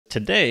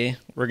Today,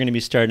 we're going to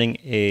be starting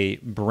a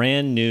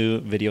brand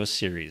new video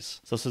series.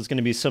 So this is going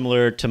to be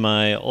similar to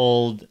my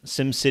old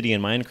SimCity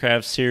and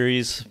Minecraft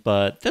series,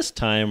 but this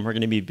time we're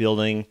going to be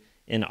building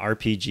an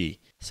RPG.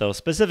 So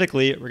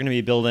specifically, we're going to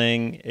be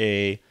building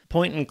a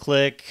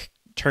point-and-click,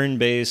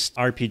 turn-based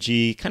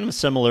RPG, kind of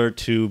similar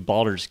to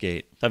Baldur's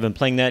Gate. I've been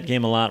playing that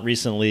game a lot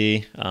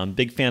recently.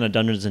 Big fan of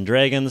Dungeons and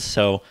Dragons,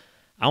 so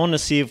I want to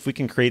see if we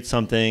can create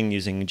something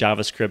using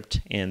JavaScript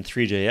and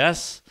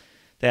Three.js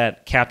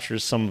that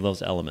captures some of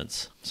those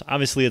elements. So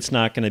obviously it's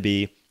not going to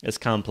be as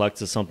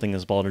complex as something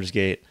as Baldur's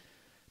Gate,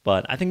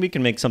 but I think we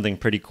can make something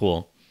pretty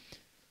cool.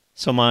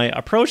 So my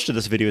approach to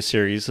this video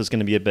series is going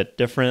to be a bit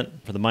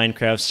different. For the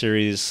Minecraft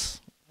series,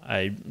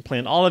 I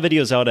planned all the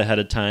videos out ahead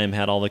of time,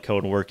 had all the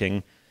code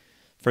working.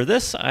 For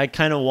this, I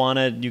kind of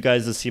wanted you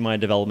guys to see my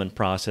development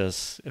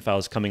process if I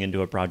was coming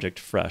into a project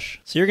fresh.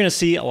 So you're going to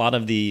see a lot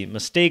of the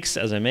mistakes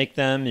as I make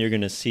them. You're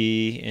going to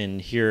see and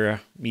hear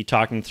me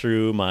talking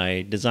through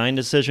my design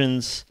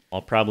decisions.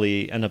 I'll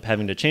probably end up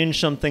having to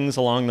change some things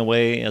along the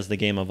way as the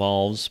game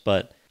evolves,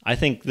 but I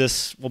think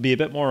this will be a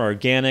bit more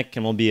organic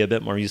and will be a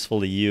bit more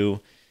useful to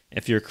you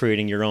if you're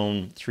creating your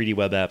own 3D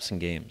web apps and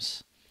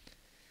games.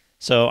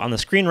 So on the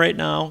screen right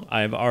now,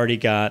 I've already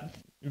got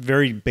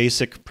very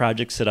basic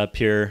project set up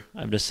here.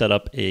 I've just set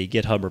up a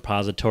GitHub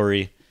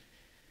repository.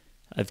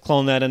 I've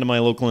cloned that into my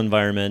local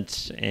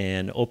environment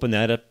and opened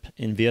that up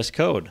in VS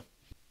Code.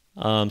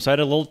 So I had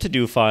a little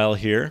to-do file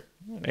here,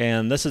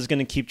 and this is going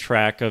to keep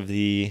track of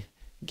the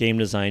game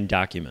design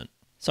document.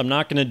 So I'm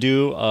not going to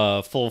do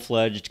a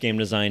full-fledged game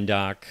design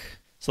doc.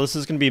 So this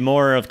is going to be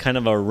more of kind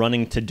of a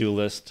running to-do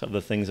list of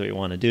the things that we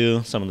want to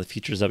do, some of the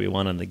features that we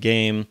want in the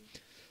game,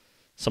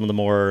 some of the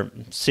more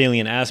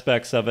salient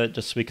aspects of it,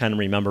 just so we kind of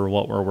remember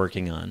what we're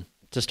working on.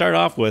 To start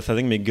off with, I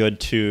think it'd be good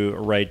to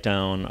write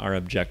down our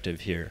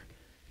objective here.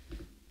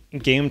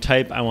 Game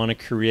type I want to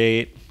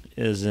create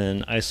is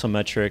an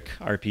isometric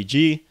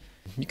RPG.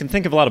 You can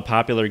think of a lot of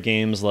popular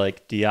games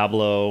like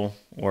Diablo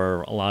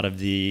or a lot of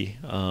the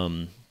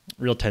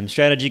real-time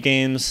strategy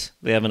games.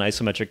 They have an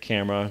isometric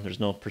camera. There's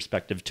no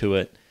perspective to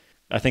it.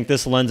 I think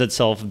this lends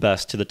itself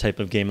best to the type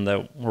of game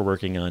that we're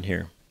working on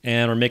here.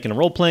 And we're making a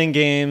role-playing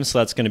game, so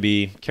that's going to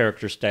be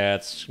character stats,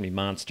 it's going to be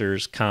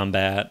monsters,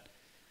 combat,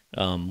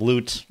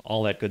 loot,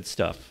 all that good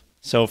stuff.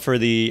 So for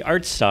the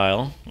art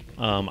style,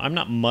 I'm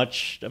not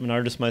much of an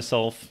artist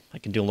myself. I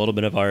can do a little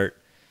bit of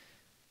art,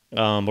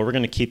 but we're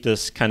going to keep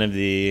this kind of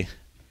the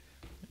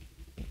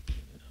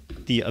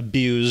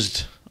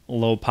abused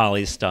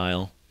low-poly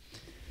style.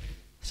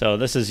 So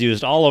this is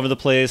used all over the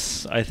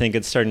place. I think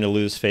it's starting to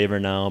lose favor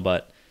now,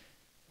 but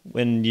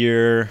when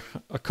you're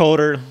a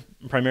coder,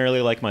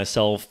 primarily like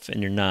myself,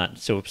 and you're not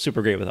so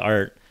super great with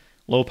art,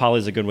 low poly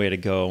is a good way to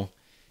go.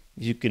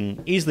 You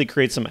can easily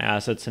create some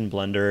assets in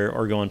Blender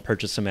or go and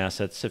purchase some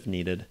assets if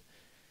needed.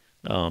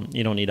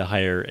 You don't need to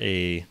hire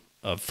a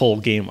full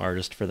game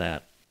artist for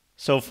that.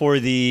 So for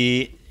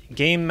the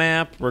game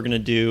map, we're going to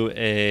do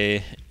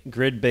a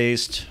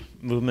grid-based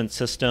movement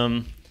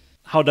system.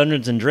 How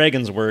Dungeons and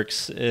Dragons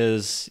works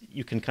is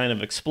you can kind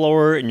of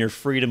explore and you're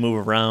free to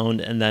move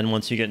around, and then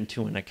once you get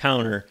into an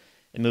encounter,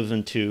 it moves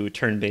into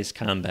turn-based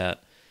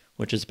combat,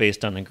 which is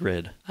based on a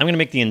grid. I'm going to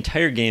make the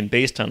entire game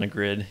based on a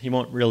grid. You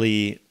won't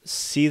really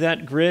see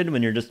that grid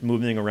when you're just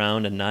moving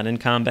around and not in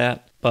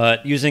combat,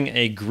 but using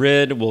a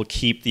grid will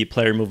keep the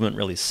player movement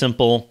really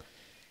simple.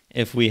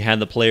 If we had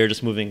the player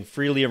just moving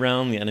freely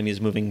around, the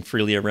enemies moving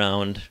freely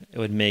around, it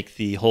would make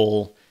the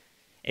whole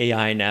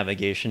AI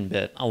navigation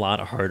bit a lot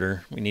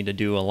harder. We need to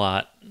do a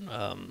lot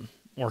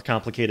more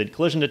complicated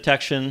collision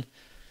detection.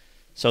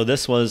 So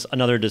this was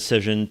another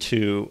decision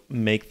to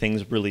make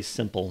things really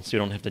simple, so you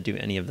don't have to do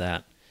any of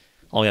that.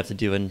 All you have to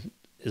do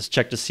is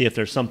check to see if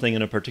there's something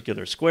in a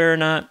particular square or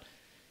not,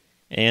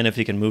 and if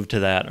you can move to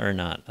that or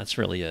not. That's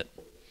really it.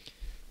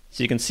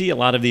 So you can see a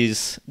lot of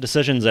these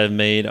decisions I've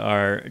made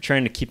are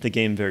trying to keep the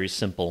game very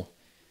simple,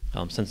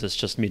 since it's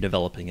just me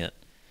developing it.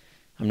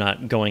 I'm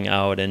not going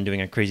out and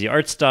doing a crazy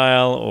art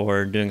style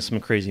or doing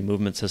some crazy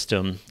movement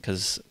system,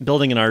 because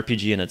building an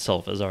RPG in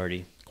itself is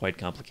already quite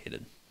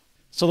complicated.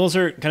 So those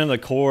are kind of the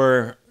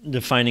core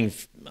defining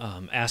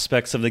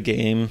aspects of the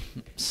game.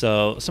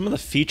 So some of the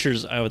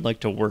features I would like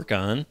to work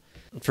on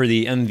for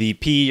the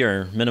MVP,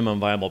 or minimum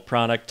viable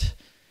product,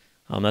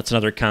 that's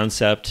another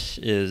concept,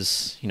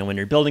 is when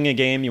you're building a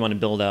game, you want to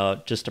build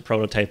out just a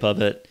prototype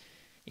of it.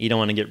 You don't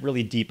want to get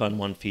really deep on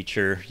one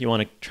feature. You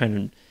want to try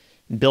and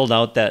build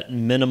out that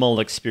minimal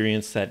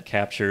experience that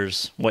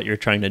captures what you're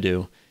trying to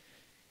do.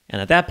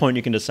 And at that point,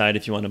 you can decide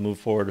if you want to move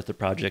forward with the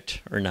project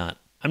or not.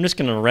 I'm just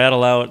going to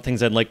rattle out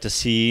things I'd like to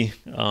see.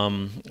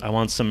 I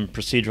want some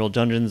procedural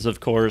dungeons, of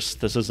course.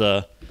 This is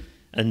a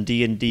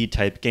D&D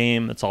type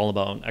game. It's all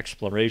about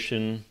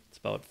exploration. It's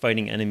about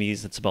fighting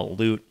enemies. It's about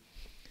loot.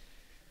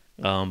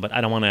 But I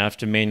don't want to have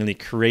to manually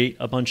create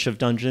a bunch of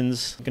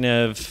dungeons. I'm going to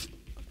have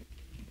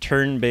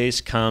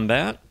turn-based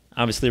combat.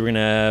 Obviously, we're going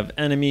to have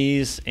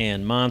enemies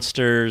and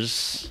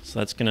monsters. So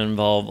that's going to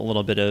involve a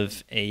little bit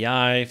of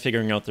AI,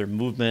 figuring out their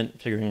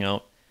movement, figuring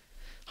out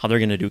how they're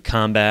going to do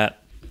combat.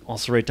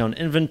 Also write down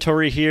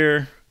inventory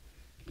here.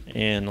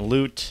 and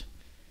loot.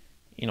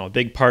 You know, a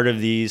big part of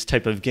these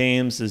type of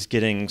games is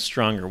getting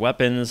stronger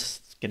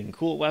weapons, getting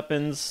cool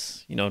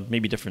weapons, you know,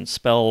 maybe different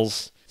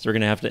spells. So we're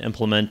going to have to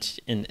implement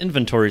an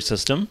inventory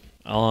system.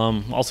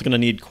 Also going to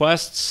need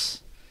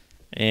quests,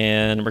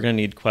 and we're going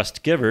to need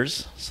quest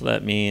givers. So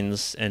that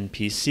means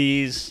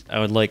NPCs. I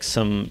would like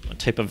some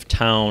type of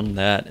town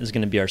that is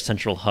going to be our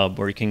central hub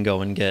where you can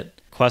go and get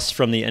quests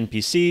from the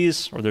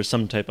NPCs, or there's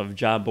some type of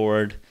job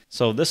board.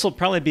 So this will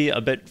probably be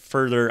a bit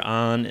further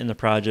on in the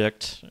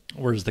project,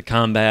 whereas the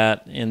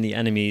combat and the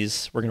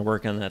enemies, we're going to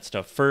work on that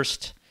stuff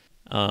first.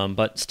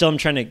 But still, I'm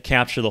trying to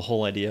capture the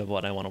whole idea of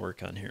what I want to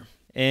work on here.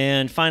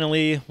 And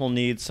finally, we'll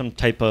need some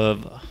type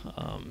of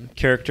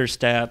character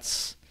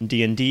stats. In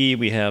D&D,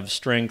 we have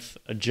strength,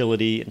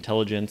 agility,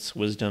 intelligence,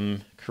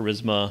 wisdom,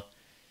 charisma,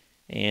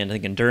 and I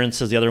think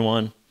endurance is the other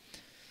one.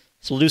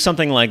 So we'll do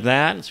something like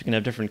that, so we can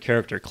have different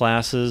character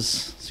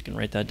classes. So you can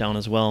write that down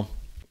as well.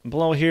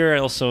 Below here, I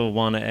also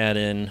want to add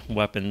in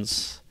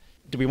weapons.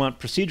 Do we want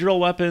procedural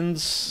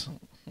weapons?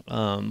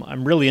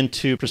 I'm really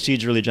into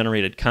procedurally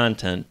generated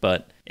content,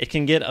 but it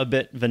can get a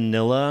bit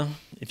vanilla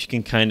if you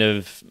can kind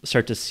of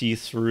start to see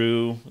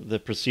through the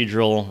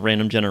procedural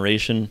random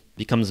generation. It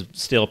becomes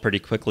stale pretty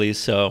quickly,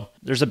 so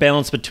there's a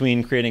balance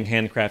between creating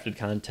handcrafted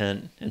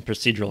content and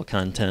procedural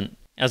content.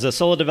 As a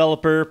solo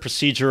developer,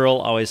 procedural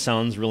always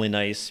sounds really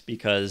nice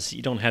because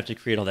you don't have to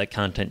create all that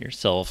content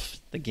yourself.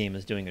 The game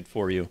is doing it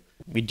for you.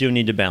 We do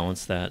need to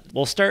balance that.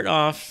 We'll start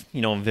off,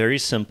 you know, very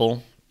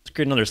simple. Let's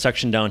create another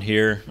section down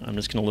here. I'm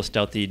just going to list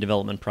out the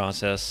development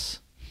process.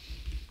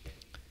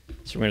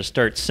 So we're going to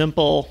start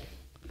simple,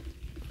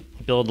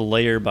 build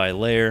layer by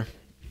layer.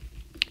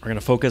 We're going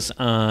to focus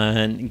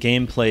on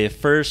gameplay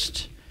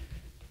first,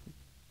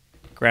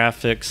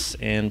 graphics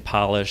and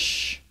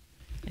polish,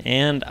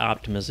 and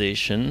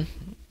optimization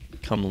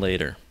come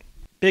later.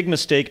 Big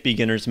mistake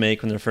beginners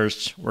make when they're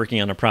first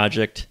working on a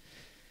project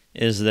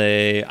is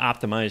they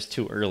optimize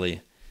too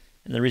early.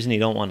 And the reason you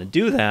don't want to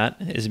do that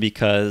is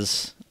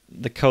because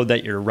the code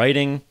that you're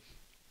writing,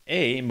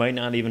 might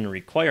not even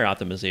require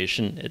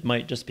optimization. It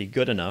might just be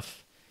good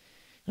enough.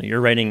 You're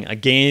writing a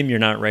game, you're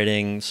not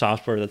writing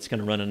software that's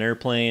going to run an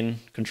airplane,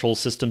 control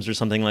systems or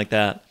something like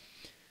that.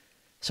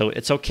 So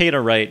it's okay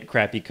to write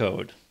crappy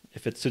code.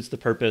 If it suits the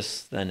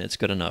purpose, then it's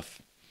good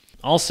enough.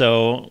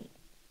 Also,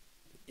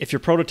 if you're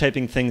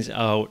prototyping things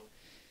out,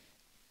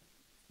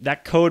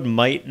 that code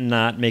might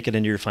not make it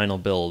into your final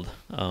build.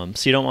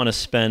 So you don't want to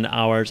spend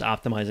hours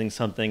optimizing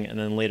something and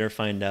then later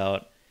find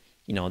out,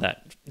 you know,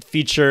 that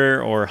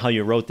feature or how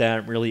you wrote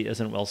that really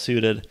isn't well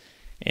suited,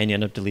 and you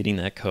end up deleting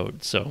that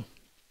code. So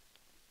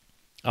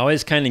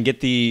always kind of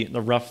get the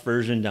rough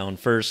version down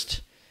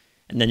first,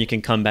 and then you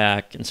can come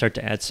back and start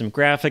to add some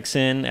graphics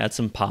in, add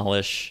some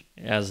polish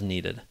as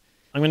needed.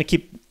 I'm going to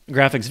keep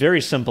graphics very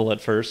simple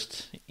at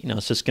first. You know,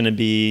 it's just going to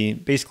be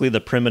basically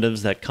the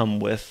primitives that come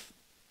with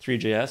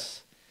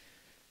Three.js.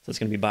 So it's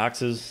going to be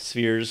boxes,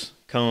 spheres,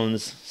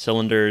 cones,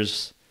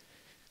 cylinders.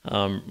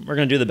 We're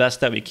going to do the best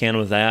that we can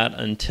with that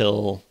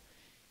until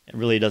it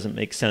really doesn't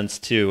make sense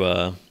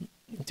to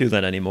do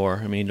that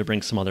anymore. I mean, to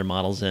bring some other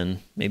models in,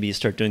 maybe you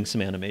start doing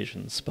some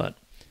animations, but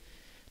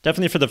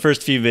definitely for the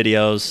first few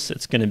videos,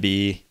 it's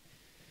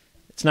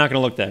not going to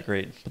look that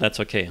great, but that's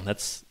okay.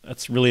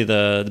 That's really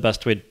the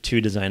best way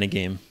to design a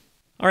game.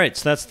 All right,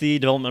 so that's the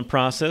development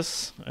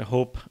process. I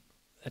hope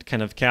that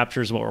kind of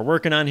captures what we're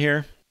working on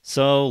here.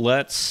 So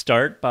let's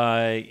start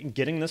by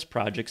getting this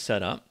project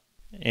set up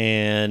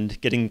and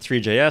getting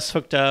Three.js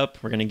hooked up.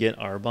 We're going to get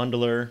our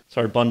bundler.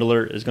 So our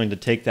bundler is going to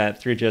take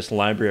that Three.js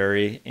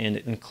library and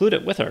include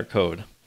it with our code.